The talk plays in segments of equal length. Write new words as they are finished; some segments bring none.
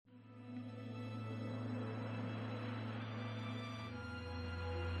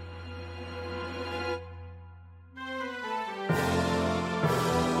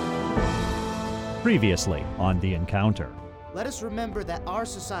Previously on The Encounter. Let us remember that our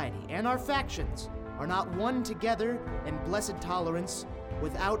society and our factions are not one together in blessed tolerance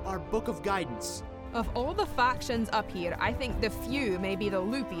without our book of guidance. Of all the factions up here, I think the few may be the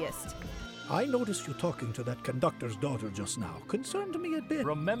loopiest. I noticed you talking to that conductor's daughter just now. Concerned me a bit.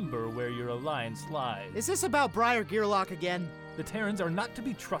 Remember where your alliance lies. Is this about Briar Gearlock again? The Terrans are not to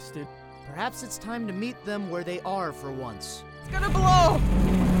be trusted. Perhaps it's time to meet them where they are for once. It's gonna blow!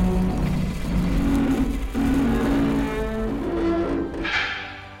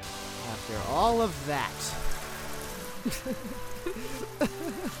 After all of that...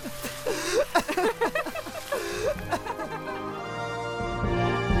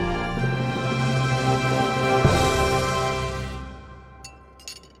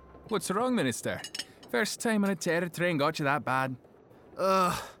 What's wrong, Minister? First time on a terror train got you that bad?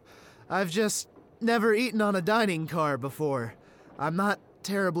 I've just never eaten on a dining car before. I'm not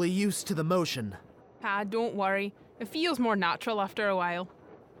terribly used to the motion. Don't worry. It feels more natural after a while.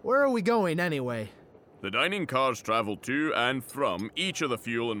 Where are we going anyway? The dining cars travel to and from each of the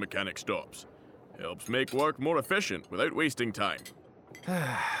fuel and mechanic stops. Helps make work more efficient without wasting time.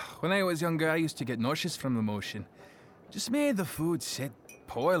 When I was younger, I used to get nauseous from the motion. Just made the food sit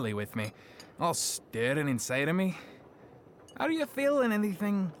poorly with me, all stirring inside of me. Are you feeling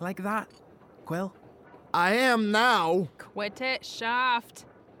anything like that, Quill? I am now. Quit it, Shaft.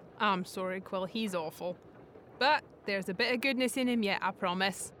 I'm sorry, Quill, he's awful. But there's a bit of goodness in him yet, I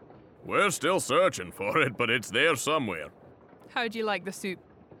promise. We're still searching for it, but it's there somewhere. How'd you like the soup?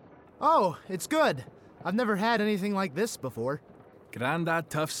 Oh, it's good. I've never had anything like this before. Grandad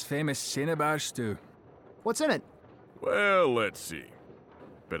Tuff's famous cinnabar stew. What's in it? Well, let's see.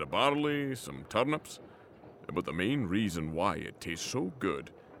 Bit of barley, some turnips. But the main reason why it tastes so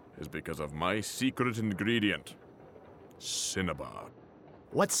good is because of my secret ingredient. Cinnabar.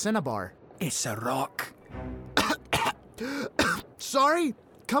 What's cinnabar? It's a rock. Sorry?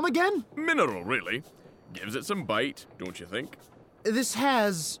 Come again? Mineral, really. Gives it some bite, don't you think? This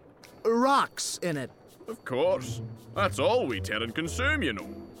has rocks in it. Of course. That's all we Terran consume, you know.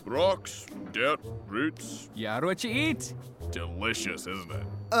 Rocks, dirt, roots. You are what you eat. Delicious, isn't it?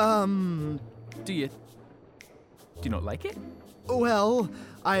 Do you not like it? Well,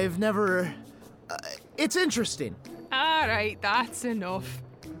 I've never... it's interesting. Alright, that's enough.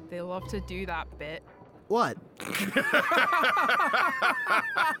 They love to do that bit. What?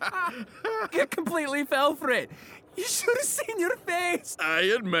 You completely fell for it. You should have seen your face. I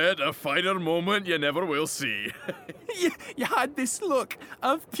admit, a finer moment you never will see. You had this look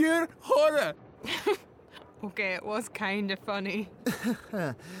of pure horror. Okay, it was kind of funny.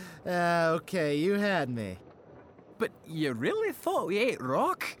 Okay, you had me. But you really thought we ate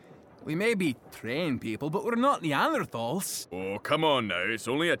rock? We may be trained people, but we're not Neanderthals. Oh, come on now, it's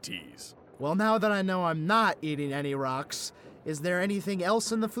only a tease. Well, now that I know I'm not eating any rocks, is there anything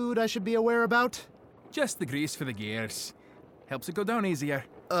else in the food I should be aware about? Just the grease for the gears. Helps it go down easier.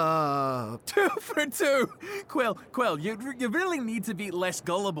 2 for 2! Quill, you really need to be less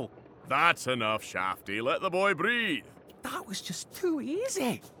gullible. That's enough, Shafty. Let the boy breathe. That was just too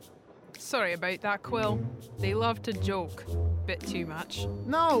easy. Sorry about that, Quill. They love to joke. Bit too much.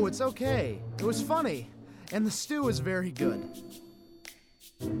 No, it's okay. It was funny. And the stew is very good.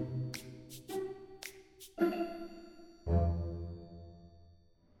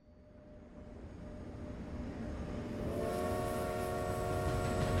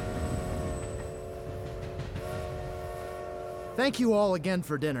 Thank you all again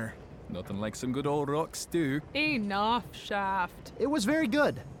for dinner. Nothing like some good old rock stew. Enough, Shaft. It was very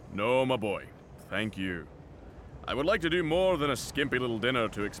good. No, my boy. Thank you. I would like to do more than a skimpy little dinner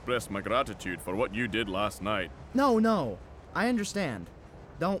to express my gratitude for what you did last night. No. I understand.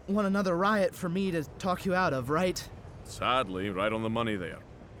 Don't want another riot for me to talk you out of, right? Sadly, right on the money there.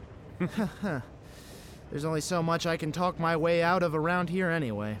 There's only so much I can talk my way out of around here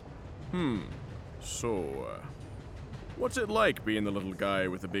anyway. So, what's it like being the little guy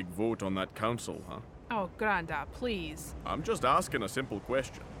with the big vote on that council, huh? Oh, Grandad, please. I'm just asking a simple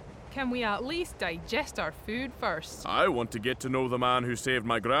question. Can we at least digest our food first? I want to get to know the man who saved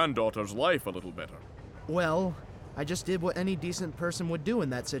my granddaughter's life a little better. Well, I just did what any decent person would do in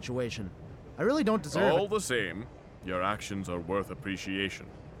that situation. I really don't deserve All it. the same, your actions are worth appreciation.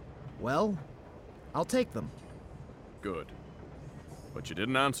 Well, I'll take them. Good. But you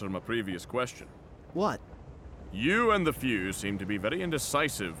didn't answer my previous question. What? You and the few seem to be very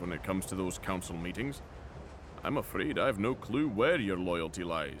indecisive when it comes to those council meetings. I'm afraid I have no clue where your loyalty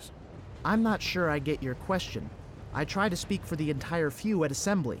lies. I'm not sure I get your question. I try to speak for the entire few at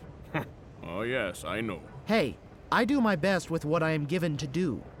assembly. Oh yes, I know. Hey, I do my best with what I am given to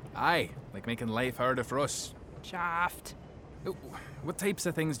do. Aye, like making life harder for us. Shaft. What types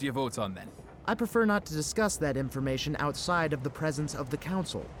of things do you vote on then? I prefer not to discuss that information outside of the presence of the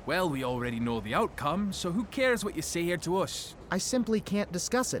council. Well, we already know the outcome, so who cares what you say here to us? I simply can't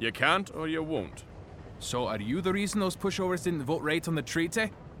discuss it. You can't or you won't. So are you the reason those pushovers didn't vote right on the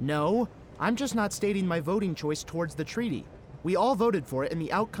treaty? No, I'm just not stating my voting choice towards the treaty. We all voted for it, and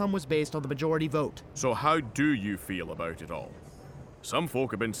the outcome was based on the majority vote. So how do you feel about it all? Some folk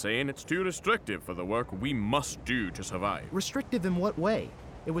have been saying it's too restrictive for the work we must do to survive. Restrictive in what way?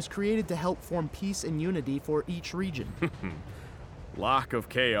 It was created to help form peace and unity for each region. Lack of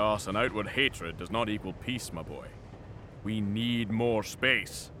chaos and outward hatred does not equal peace, my boy. We need more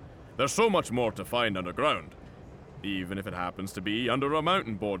space. There's so much more to find underground, even if it happens to be under a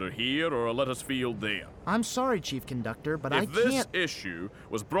mountain border here or a lettuce field there. I'm sorry, Chief Conductor, but I If can't... this issue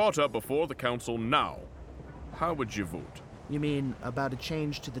was brought up before the council now, how would you vote? You mean about a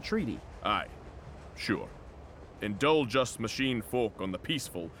change to the treaty? Aye, sure. Indulge us machine folk on the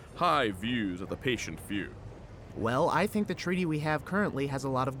peaceful, high views of the patient few. Well, I think the treaty we have currently has a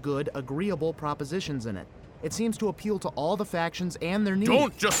lot of good, agreeable propositions in it. It seems to appeal to all the factions and their needs.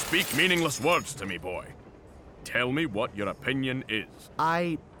 Don't just speak meaningless words to me, boy. Tell me what your opinion is.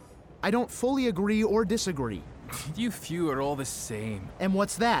 I don't fully agree or disagree. You few are all the same. And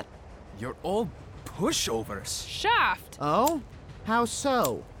what's that? You're all pushovers. Shaft! Oh? How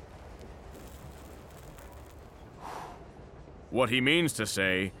so? What he means to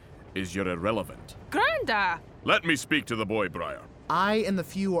say is you're irrelevant. Granda! Let me speak to the boy, Briar. I and the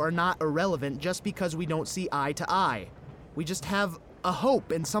few are not irrelevant just because we don't see eye to eye. We just have a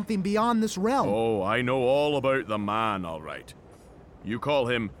hope in something beyond this realm. Oh, I know all about the man, all right. You call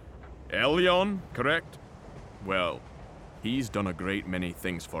him Elion, correct? Well, he's done a great many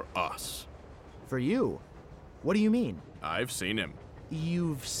things for us. For you? What do you mean? I've seen him.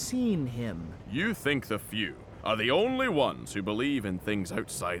 You've seen him. You think the few are the only ones who believe in things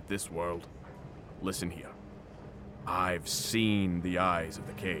outside this world. Listen here. I've seen the eyes of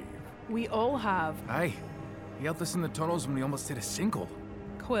the cave. We all have. Aye. He helped us in the tunnels when we almost did a sinkhole.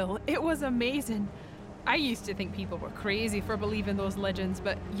 Quill, it was amazing. I used to think people were crazy for believing those legends,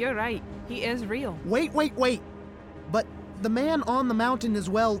 but you're right. He is real. Wait. But the man on the mountain is,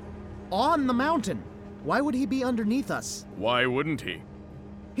 well, on the mountain. Why would he be underneath us? Why wouldn't he?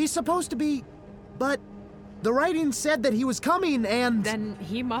 He's supposed to be... But the writing said that he was coming and... Then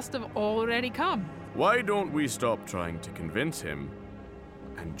he must have already come. Why don't we stop trying to convince him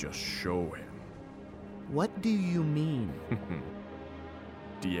and just show him? What do you mean?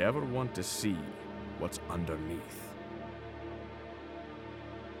 Do you ever want to see what's underneath?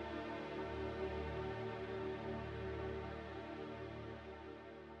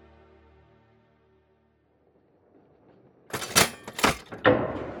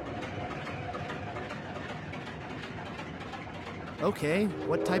 Okay,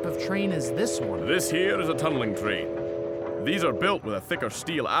 what type of train is this one? This here is a tunneling train. These are built with a thicker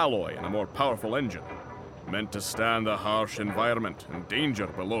steel alloy and a more powerful engine, meant to stand the harsh environment and danger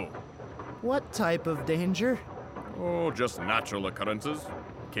below. What type of danger? Oh, just natural occurrences.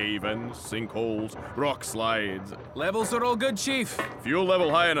 Cave-ins, sinkholes, rock slides. Levels are all good, Chief. Fuel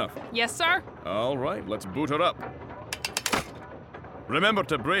level high enough. Yes, sir? All right, let's boot her up. Remember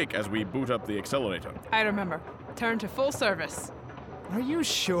to brake as we boot up the accelerator. I remember. Turn to full service. Are you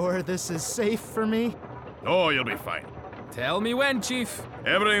sure this is safe for me? Oh, you'll be fine. Tell me when, Chief.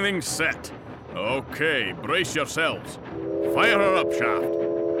 Everything's set. Okay, brace yourselves. Fire her up, Shaft.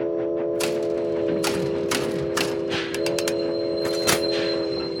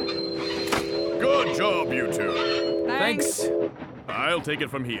 Good job, you two. Thanks. I'll take it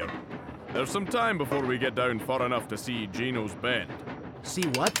from here. There's some time before we get down far enough to see Gino's Bend. See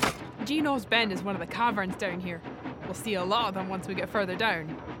what? Gino's Bend is one of the caverns down here. We'll see a lot of them once we get further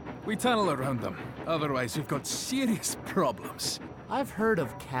down. We tunnel around them. Otherwise, we've got serious problems. I've heard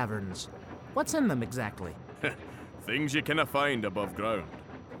of caverns. What's in them exactly? Things you cannot find above ground.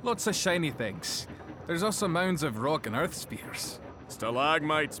 Lots of shiny things. There's also mounds of rock and earth spheres.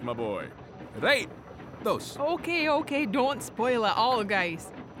 Stalagmites, my boy. Right, those. Okay, don't spoil it all, guys.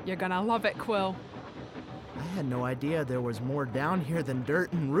 You're gonna love it, Quill. I had no idea there was more down here than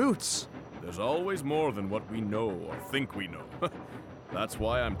dirt and roots. There's always more than what we know or think we know. That's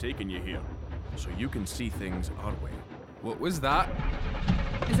why I'm taking you here, so you can see things our way. What was that?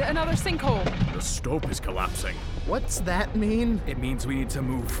 Is it another sinkhole? The stope is collapsing. What's that mean? It means we need to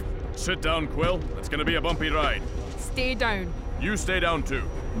move. Sit down, Quill. It's gonna be a bumpy ride. Stay down. You stay down too.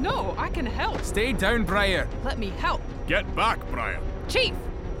 No, I can help. Stay down, Briar. Let me help. Get back, Brian. Chief,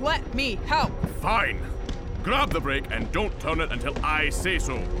 let me help. Fine. Grab the brake and don't turn it until I say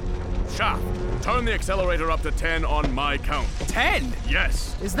so. Shaft, turn the accelerator up to 10 on my count. 10?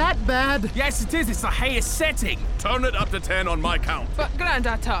 Yes. Is that bad? Yes, it is. It's the highest setting. Turn it up to 10 on my count. But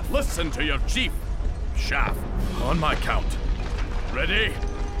Grandad Tuff. Listen to your chief. Shaft, on my count. Ready?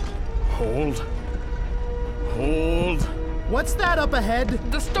 Hold. Hold. What's that up ahead?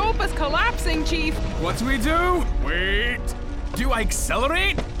 The stope is collapsing, Chief. What do we do? Wait. Do I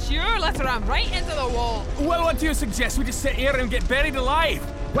accelerate? Sure, let's ram right into the wall. Well, what do you suggest? We just sit here and get buried alive?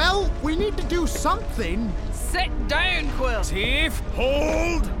 Well, we need to do something. Sit down, Quill. Chief?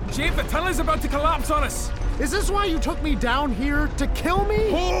 Hold. Chief, the tunnel is about to collapse on us. Is this why you took me down here? To kill me?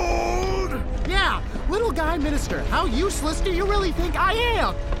 Hold. Yeah, little guy minister, how useless do you really think I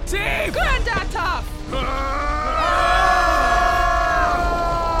am? Chief! Grandad Tuff.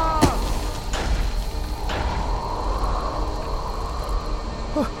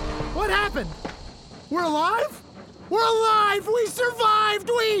 What happened? We're alive? We're alive! We survived!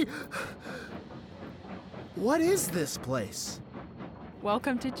 What is this place?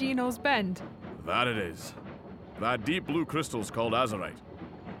 Welcome to Geno's Bend. That it is. That deep blue crystal's called azurite.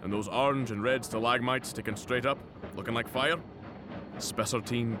 And those orange and red stalagmites sticking straight up, looking like fire?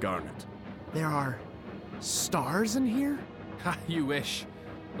 Spessartine garnet. There are stars in here? Ha, you wish.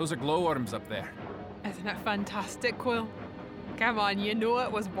 Those are glowworms up there. Isn't it fantastic, Quill? Come on, you know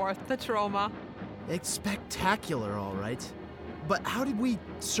it was worth the trauma. It's spectacular, all right. But how did we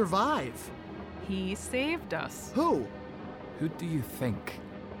survive? He saved us. Who? Who do you think?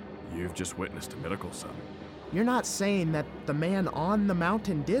 You've just witnessed a miracle, son. You're not saying that the man on the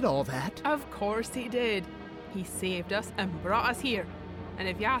mountain did all that? Of course he did. He saved us and brought us here. And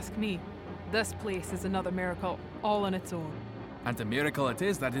if you ask me, this place is another miracle all on its own. And a miracle it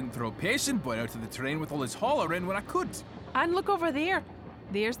is that I didn't throw a patient boy out of the terrain with all his hollering when I could. And look over there.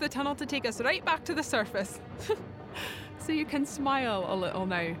 There's the tunnel to take us right back to the surface. So you can smile a little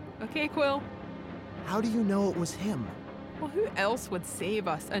now. Okay, Quill? How do you know it was him? Well, who else would save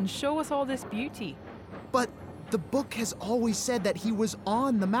us and show us all this beauty? But the book has always said that he was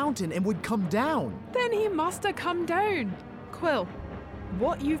on the mountain and would come down. Then he must have come down. Quill,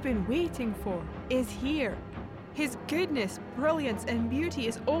 what you've been waiting for is here. His goodness, brilliance, and beauty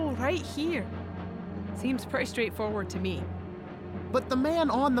is all right here. Seems pretty straightforward to me. But the man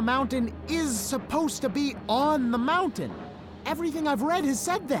on the mountain is supposed to be on the mountain. Everything I've read has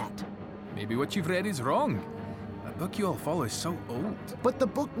said that. Maybe what you've read is wrong. That book you all follow is so old. But the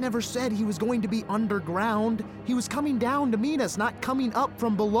book never said he was going to be underground. He was coming down to meet us, not coming up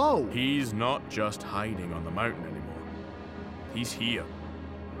from below. He's not just hiding on the mountain anymore. He's here,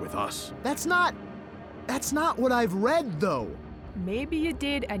 with us. That's not what I've read, though. Maybe you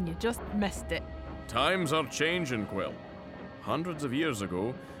did and you just missed it. Times are changing, Quill. Hundreds of years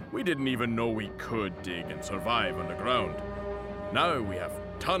ago, we didn't even know we could dig and survive underground. Now we have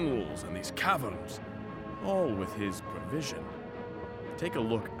tunnels and these caverns, all with his provision. Take a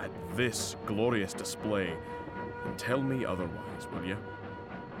look at this glorious display and tell me otherwise, will you?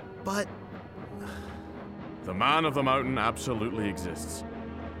 But The man of the mountain absolutely exists.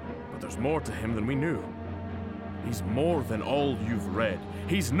 But there's more to him than we knew. He's more than all you've read.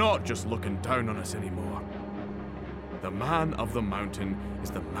 He's not just looking down on us anymore. The man of the mountain is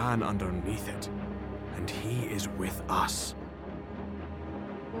the man underneath it, and he is with us.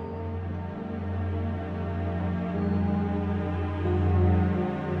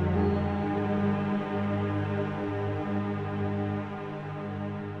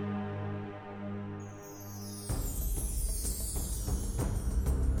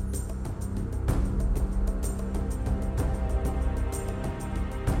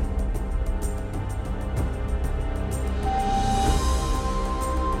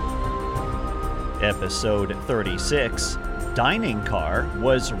 Episode 36, Dining Car,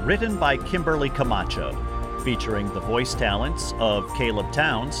 was written by Kimberly Camacho, featuring the voice talents of Caleb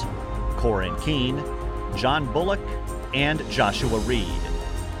Towns, Corin Keene, John Bullock, and Joshua Reed.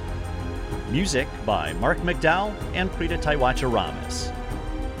 Music by Mark McDowell and Prita Taiwacharamas.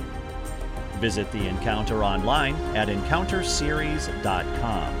 Visit The Encounter online at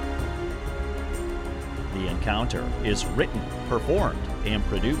encounterseries.com. The Encounter is written, performed, and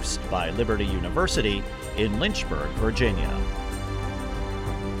produced by Liberty University in Lynchburg, Virginia.